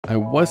I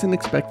wasn't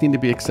expecting to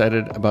be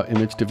excited about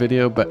image to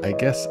video, but I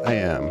guess I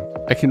am.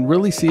 I can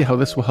really see how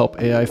this will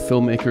help AI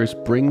filmmakers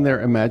bring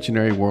their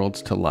imaginary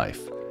worlds to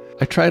life.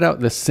 I tried out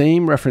the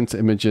same reference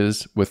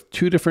images with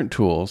two different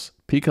tools,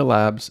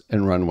 Pikalabs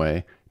and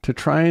Runway, to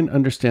try and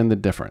understand the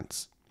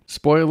difference.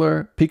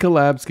 Spoiler,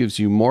 Pikalabs gives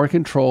you more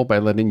control by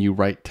letting you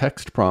write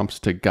text prompts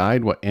to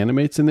guide what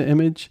animates in the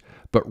image,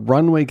 but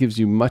Runway gives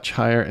you much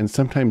higher and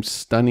sometimes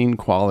stunning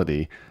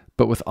quality,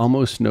 but with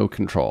almost no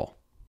control.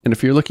 And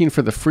if you're looking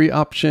for the free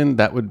option,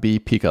 that would be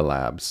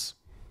Pikalabs.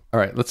 All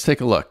right, let's take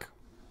a look.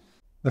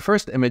 The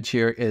first image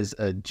here is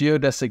a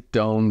geodesic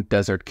dome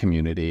desert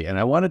community, and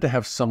I wanted to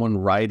have someone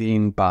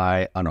riding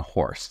by on a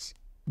horse.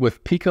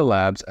 With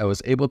Pikalabs, I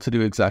was able to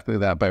do exactly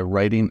that by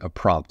writing a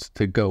prompt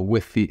to go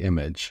with the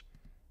image.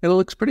 It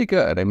looks pretty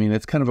good. I mean,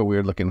 it's kind of a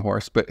weird looking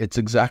horse, but it's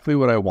exactly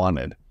what I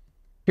wanted.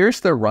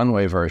 Here's the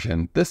Runway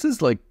version. This is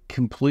like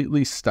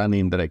completely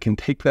stunning that I can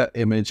take that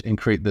image and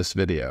create this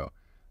video.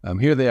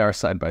 Here they are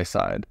side by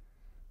side.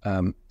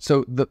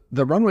 So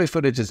the Runway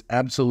footage is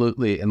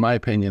absolutely, in my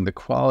opinion, the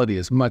quality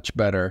is much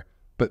better,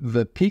 but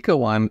the Pika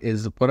one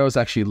is what I was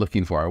actually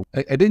looking for.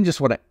 I didn't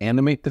just want to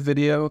animate the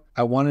video,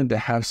 I wanted to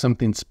have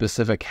something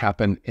specific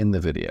happen in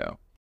the video.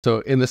 So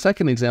in the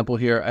second example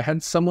here, I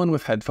had someone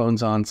with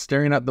headphones on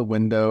staring out the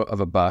window of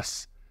a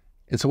bus.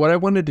 And so what I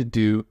wanted to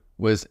do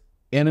was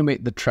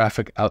animate the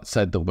traffic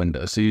outside the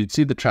window. So you'd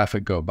see the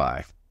traffic go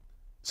by.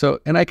 So,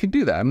 and I could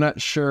do that. I'm not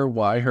sure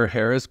why her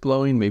hair is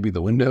blowing. Maybe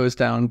the window is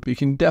down, but you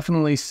can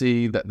definitely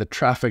see that the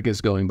traffic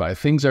is going by.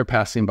 Things are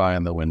passing by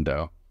on the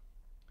window.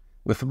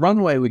 With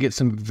Runway, we get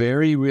some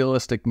very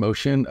realistic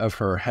motion of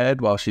her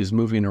head while she's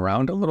moving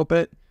around a little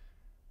bit,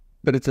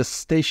 but it's a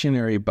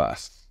stationary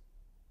bus.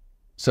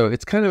 So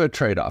it's kind of a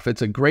trade-off.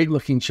 It's a great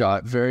looking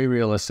shot, very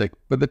realistic,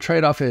 but the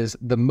trade-off is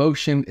the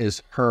motion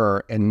is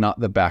her and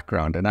not the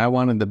background. And I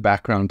wanted the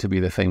background to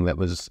be the thing that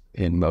was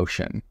in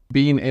motion.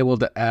 Being able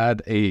to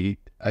add a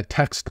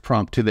text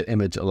prompt to the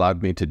image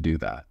allowed me to do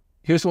that.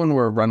 Here's one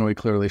where Runway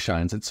clearly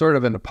shines. It's sort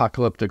of an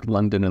apocalyptic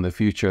London in the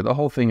future. The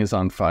whole thing is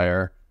on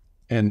fire.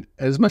 And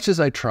as much as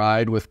I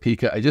tried with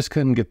Pika, I just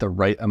couldn't get the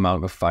right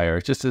amount of fire.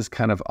 It just is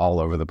kind of all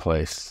over the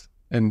place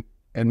and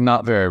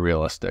not very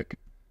realistic.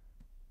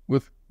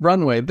 With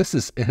Runway, this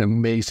is an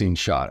amazing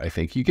shot. I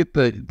think you get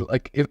the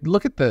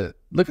look at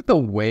the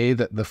way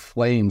that the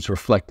flames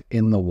reflect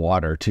in the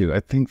water too. I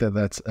think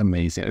that's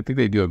amazing. I think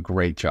they do a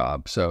great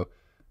job. So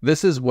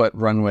this is what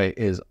Runway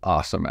is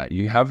awesome at.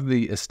 You have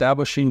the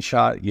establishing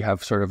shot, you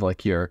have sort of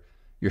like your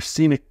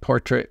scenic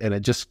portrait, and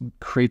it just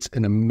creates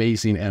an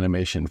amazing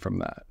animation from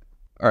that.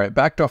 All right,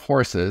 back to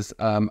horses.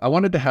 I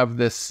wanted to have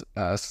this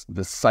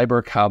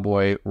cyber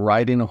cowboy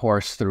riding a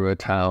horse through a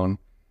town.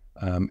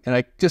 And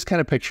I just kind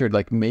of pictured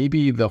like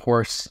maybe the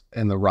horse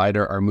and the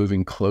rider are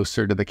moving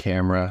closer to the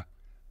camera.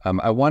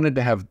 I wanted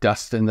to have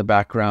dust in the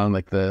background,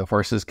 like the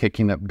horse is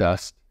kicking up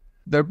dust.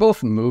 They're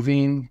both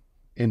moving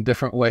in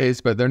different ways,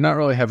 but they're not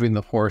really having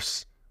the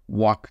horse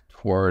walk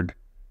toward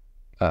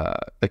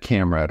the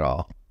camera at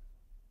all.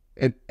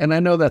 And I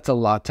know that's a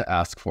lot to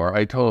ask for.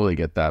 I totally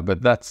get that,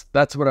 but that's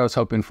what I was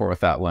hoping for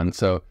with that one.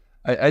 So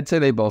I'd say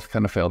they both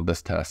kind of failed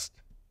this test.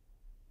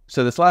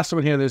 So this last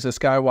one here, there's this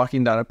guy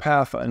walking down a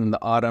path in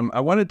the autumn.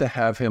 I wanted to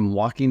have him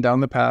walking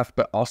down the path,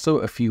 but also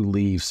a few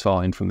leaves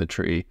falling from the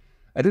tree.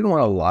 I didn't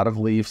want a lot of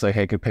leaves, like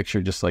I could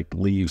picture just like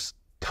leaves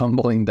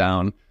tumbling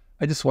down.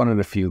 I just wanted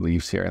a few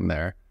leaves here and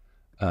there.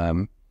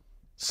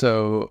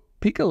 So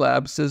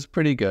Pikalabs is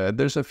pretty good.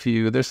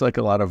 There's like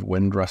a lot of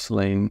wind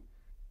rustling.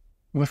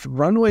 With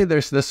Runway,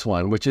 there's this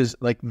one, which is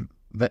like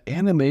the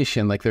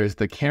animation, like there's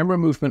the camera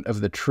movement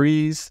of the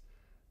trees,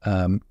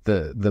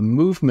 the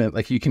movement,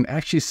 like you can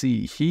actually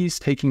see he's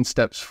taking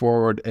steps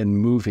forward and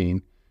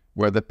moving,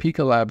 where the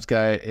Pikalabs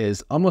guy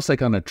is almost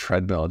like on a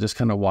treadmill, just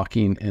kind of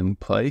walking in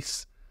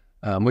place,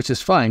 which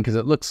is fine because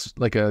it looks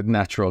like a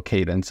natural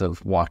cadence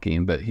of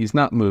walking, but he's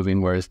not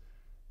moving, whereas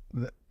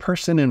the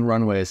person in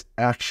Runway is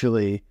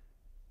actually,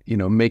 you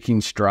know,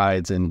 making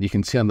strides, and you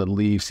can see on the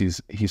leaves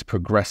he's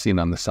progressing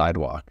on the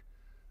sidewalk,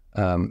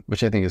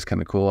 which I think is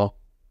kind of cool.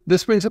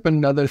 This brings up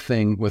another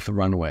thing with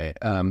Runway.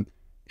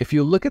 If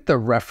you look at the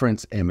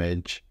reference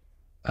image,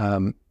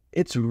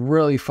 it's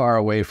really far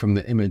away from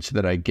the image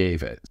that I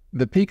gave it.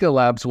 The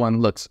Pikalabs one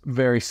looks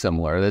very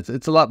similar.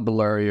 It's a lot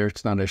blurrier.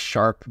 It's not as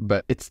sharp,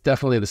 but it's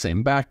definitely the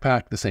same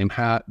backpack, the same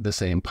hat, the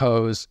same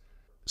pose.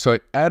 So I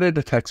added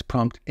a text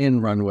prompt in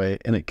Runway,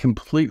 and it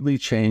completely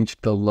changed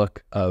the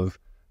look of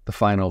the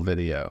final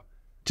video.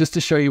 Just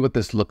to show you what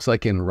this looks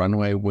like in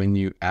Runway when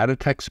you add a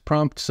text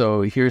prompt.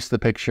 So here's the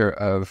picture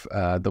of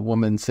the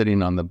woman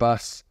sitting on the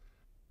bus.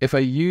 If I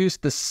use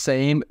the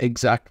same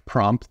exact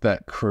prompt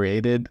that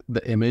created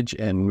the image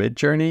in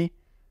Midjourney,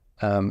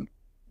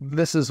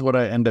 this is what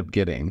I end up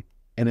getting.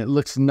 And it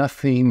looks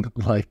nothing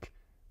like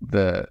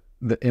the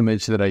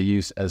image that I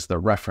use as the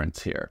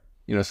reference here.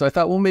 You know, so I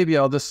thought, well, maybe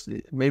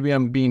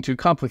I'm being too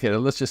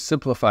complicated. Let's just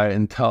simplify it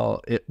and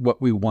tell it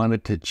what we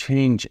wanted to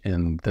change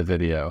in the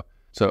video.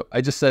 So I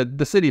just said,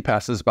 the city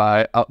passes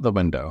by out the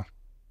window.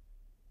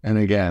 And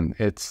again,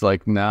 it's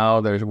like now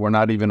we're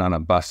not even on a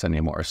bus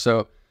anymore.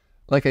 So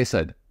Like I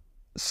said,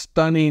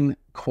 stunning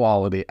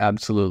quality,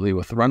 absolutely,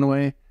 with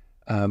Runway.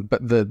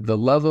 But the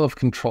level of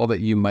control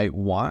that you might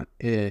want,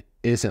 it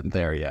isn't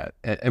there yet.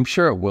 I'm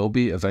sure it will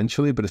be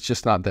eventually, but it's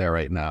just not there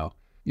right now.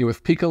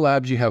 With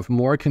Pikalabs, you have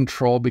more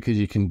control because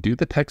you can do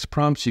the text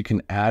prompts. You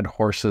can add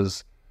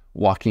horses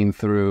walking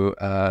through,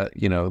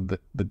 the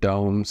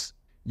domes.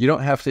 You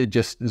don't have to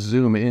just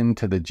zoom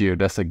into the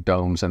geodesic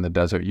domes in the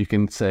desert. You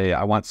can say,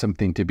 I want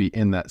something to be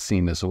in that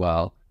scene as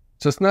well.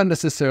 So it's not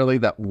necessarily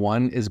that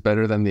one is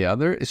better than the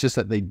other. It's just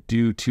that they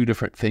do two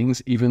different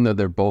things, even though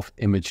they're both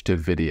image to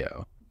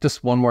video.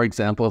 Just one more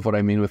example of what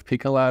I mean with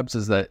Pikalabs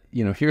is that,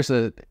 here's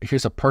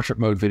a portrait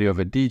mode video of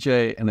a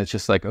DJ, and it's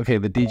just like, okay,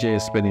 the DJ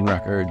is spinning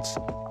records.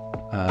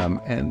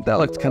 And that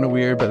looks kind of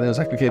weird, but then it's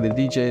like, okay, the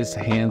DJ's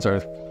hands are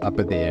up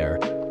in the air.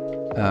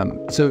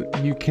 So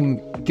you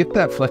can get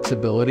that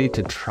flexibility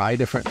to try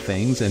different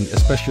things, and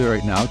especially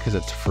right now, because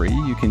it's free,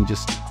 you can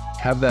just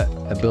have that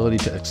ability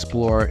to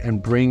explore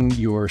and bring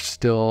your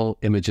still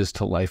images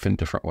to life in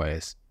different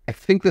ways. I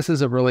think this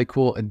is a really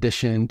cool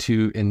addition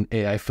to an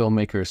AI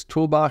filmmaker's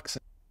toolbox.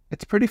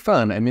 It's pretty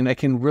fun. I mean, I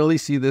can really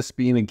see this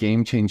being a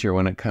game changer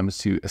when it comes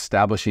to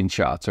establishing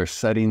shots or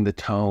setting the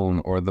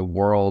tone or the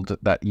world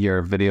that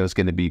your video is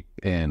going to be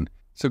in.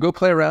 So go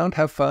play around,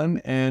 have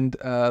fun, and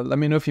let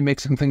me know if you make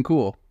something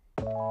cool.